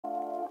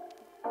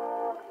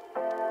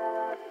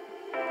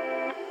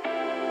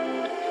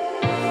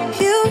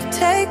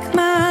take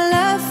my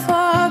love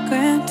for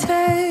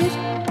granted.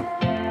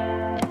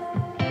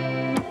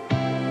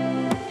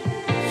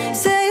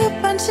 Say a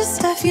bunch of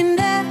stuff you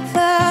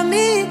never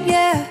mean,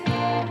 yeah.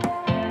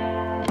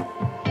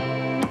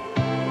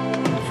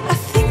 I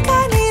think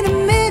I need a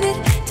minute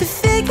to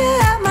figure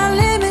out my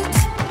limits.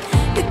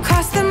 You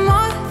cross them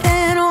more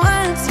than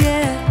once,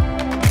 yeah.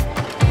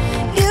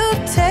 You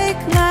take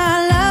my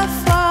love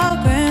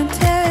for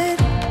granted.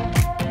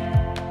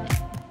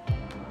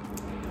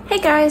 Hey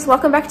guys,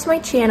 welcome back to my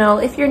channel.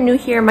 If you're new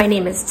here, my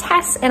name is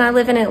Tess and I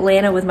live in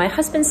Atlanta with my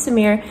husband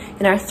Samir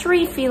and our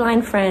 3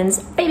 feline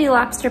friends, Baby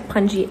Lobster,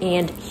 Punji,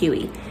 and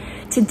Huey.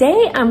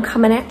 Today I'm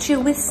coming at you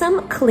with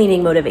some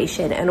cleaning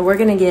motivation and we're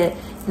gonna get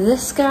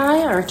this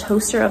guy, our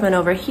toaster oven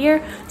over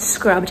here,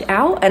 scrubbed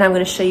out, and I'm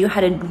gonna show you how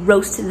to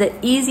roast the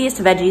easiest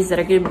veggies that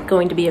are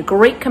going to be a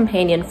great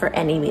companion for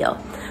any meal.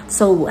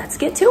 So let's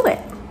get to it.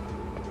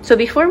 So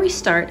before we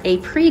start a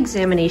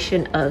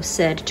pre-examination of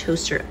said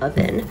toaster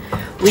oven,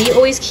 we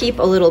always keep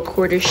a little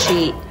quarter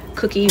sheet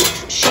cookie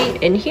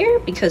sheet in here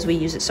because we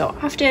use it so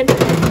often,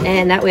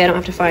 and that way I don't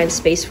have to find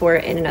space for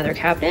it in another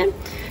cabinet.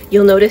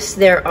 You'll notice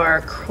there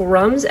are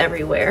crumbs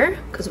everywhere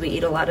because we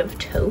eat a lot of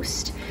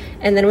toast.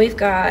 And then we've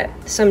got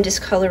some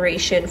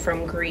discoloration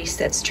from grease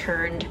that's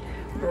turned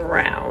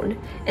brown,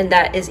 and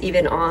that is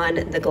even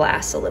on the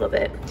glass a little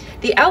bit.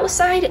 The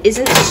outside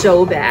isn't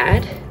so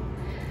bad.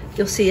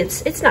 You'll see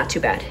it's not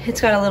too bad.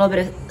 It's got a little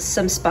bit of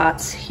some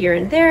spots here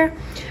and there,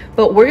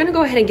 but we're gonna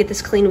go ahead and get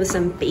this cleaned with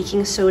some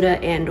baking soda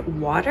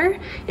and water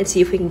and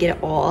see if we can get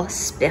it all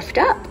spiffed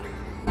up.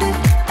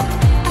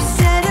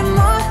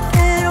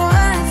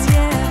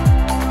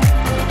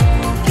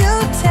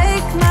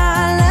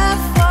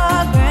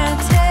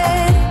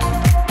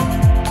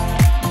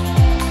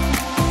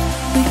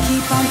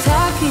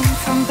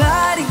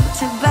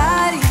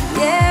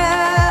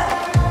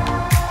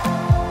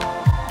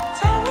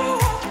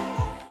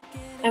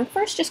 I'm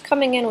first just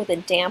coming in with a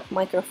damp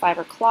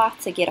microfiber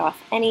cloth to get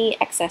off any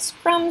excess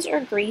crumbs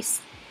or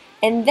grease,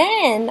 and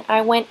then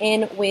I went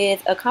in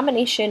with a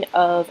combination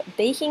of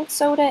baking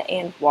soda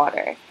and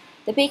water.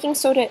 The baking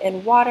soda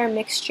and water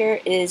mixture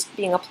is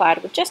being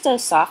applied with just a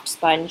soft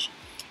sponge,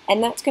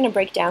 and that's going to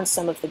break down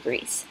some of the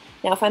grease.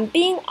 Now if I'm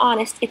being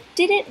honest, it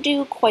didn't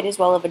do quite as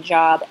well of a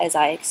job as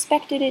I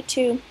expected it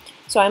to,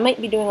 so I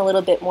might be doing a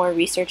little bit more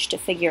research to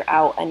figure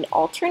out an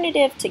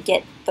alternative to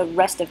get the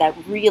rest of that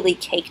really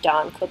caked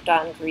on, cooked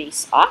on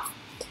grease off.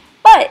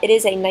 But it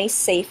is a nice,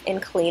 safe,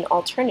 and clean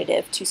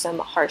alternative to some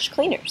harsh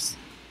cleaners.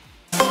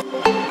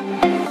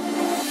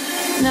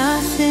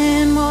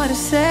 Nothing more to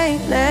say,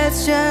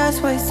 let's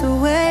just waste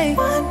away.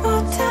 One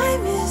more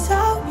time is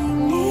all we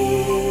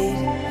need.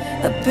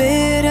 A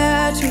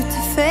bitter truth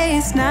to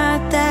face,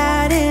 not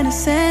that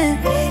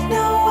innocent. We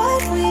know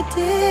what we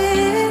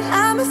did.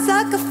 I'm a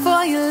sucker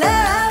for your love.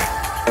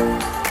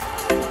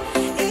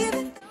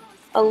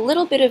 A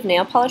little bit of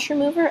nail polish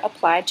remover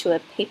applied to a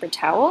paper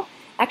towel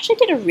actually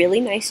did a really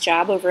nice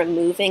job of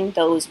removing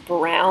those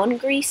brown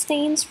grease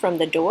stains from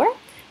the door.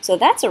 So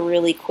that's a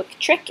really quick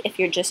trick if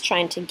you're just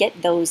trying to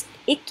get those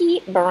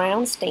icky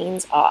brown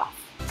stains off.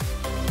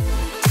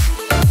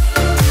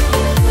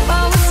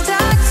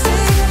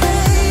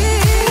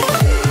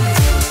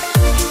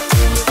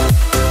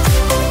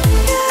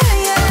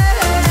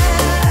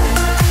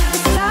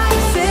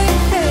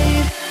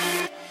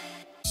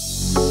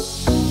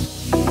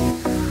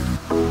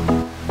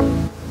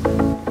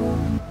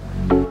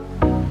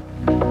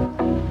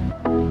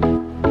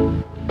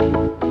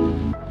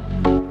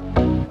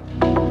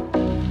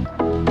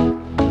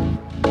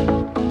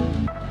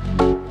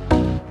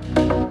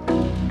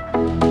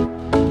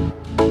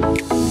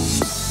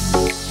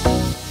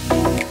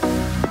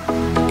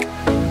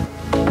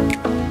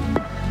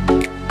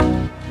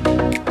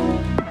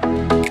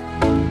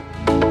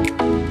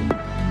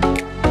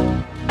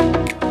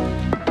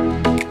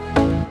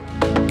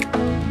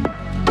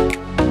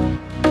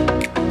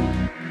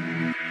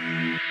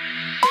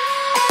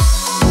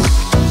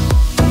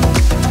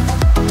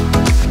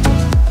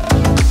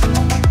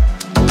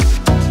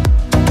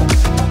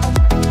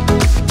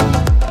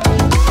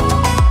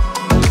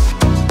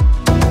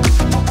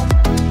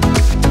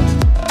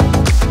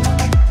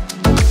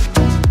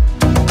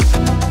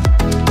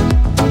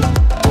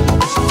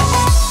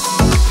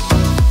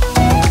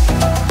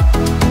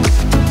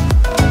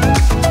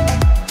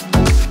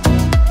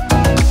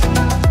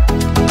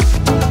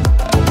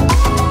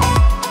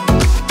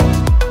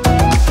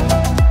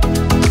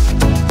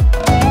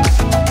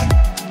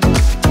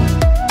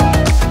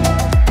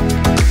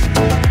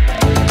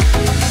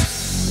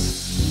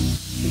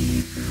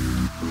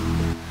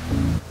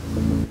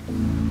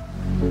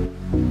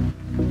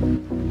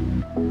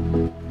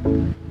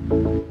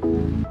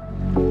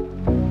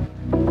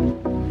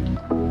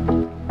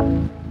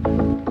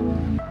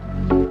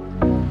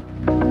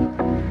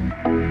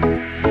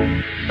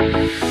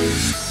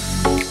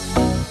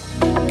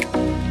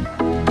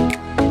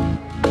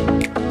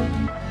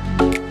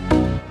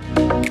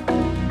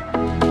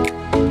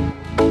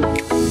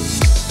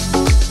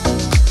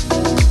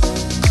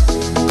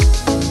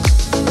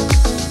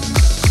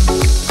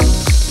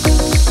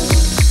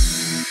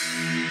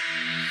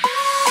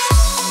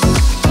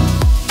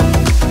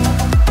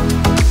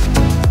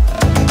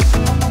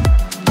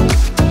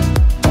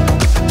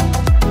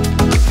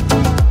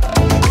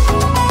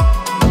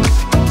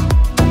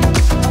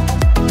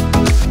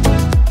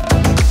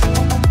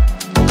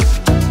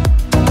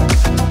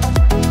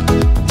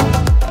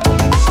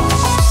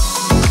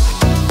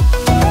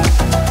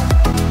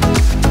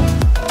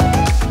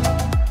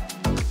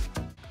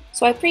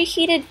 So I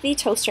preheated the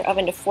toaster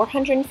oven to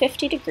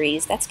 450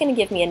 degrees. That's going to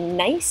give me a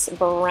nice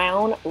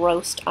brown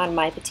roast on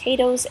my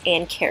potatoes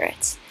and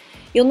carrots.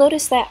 You'll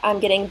notice that I'm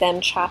getting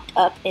them chopped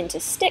up into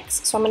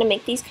sticks, so I'm going to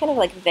make these kind of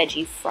like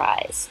veggie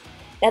fries.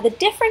 Now the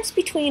difference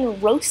between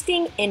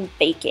roasting and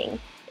baking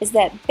is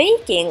that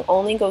baking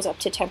only goes up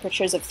to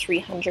temperatures of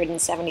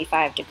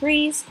 375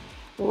 degrees.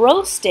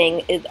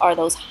 Roasting are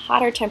those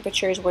hotter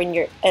temperatures when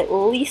you're at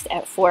least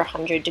at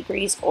 400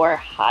 degrees or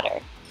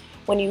hotter.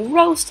 When you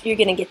roast, you're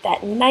going to get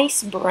that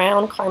nice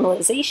brown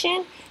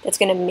caramelization that's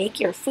going to make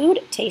your food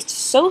taste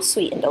so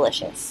sweet and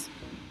delicious.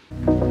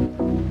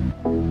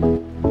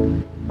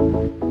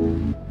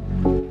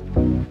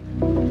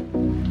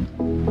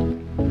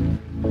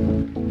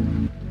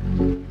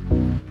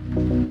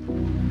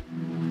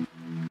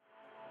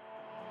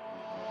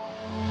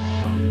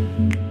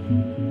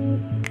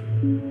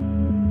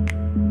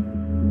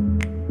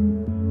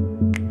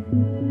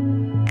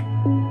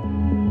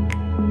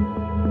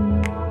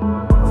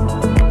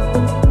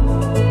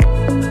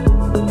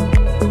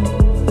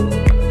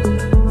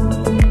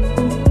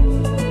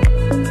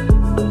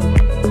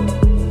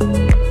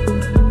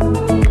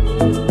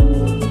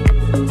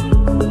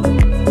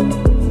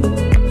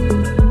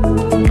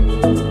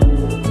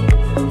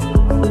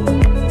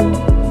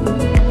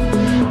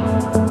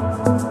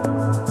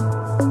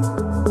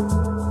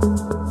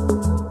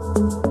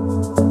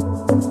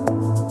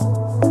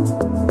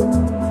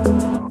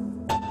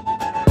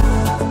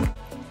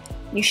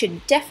 You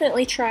should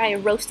definitely try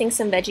roasting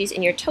some veggies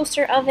in your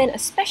toaster oven,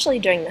 especially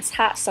during this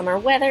hot summer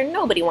weather.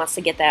 Nobody wants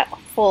to get that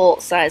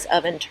full-size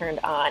oven turned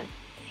on.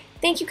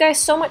 Thank you guys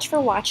so much for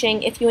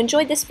watching. If you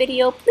enjoyed this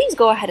video, please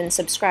go ahead and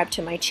subscribe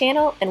to my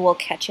channel, and we'll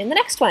catch you in the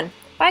next one.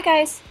 Bye,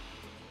 guys!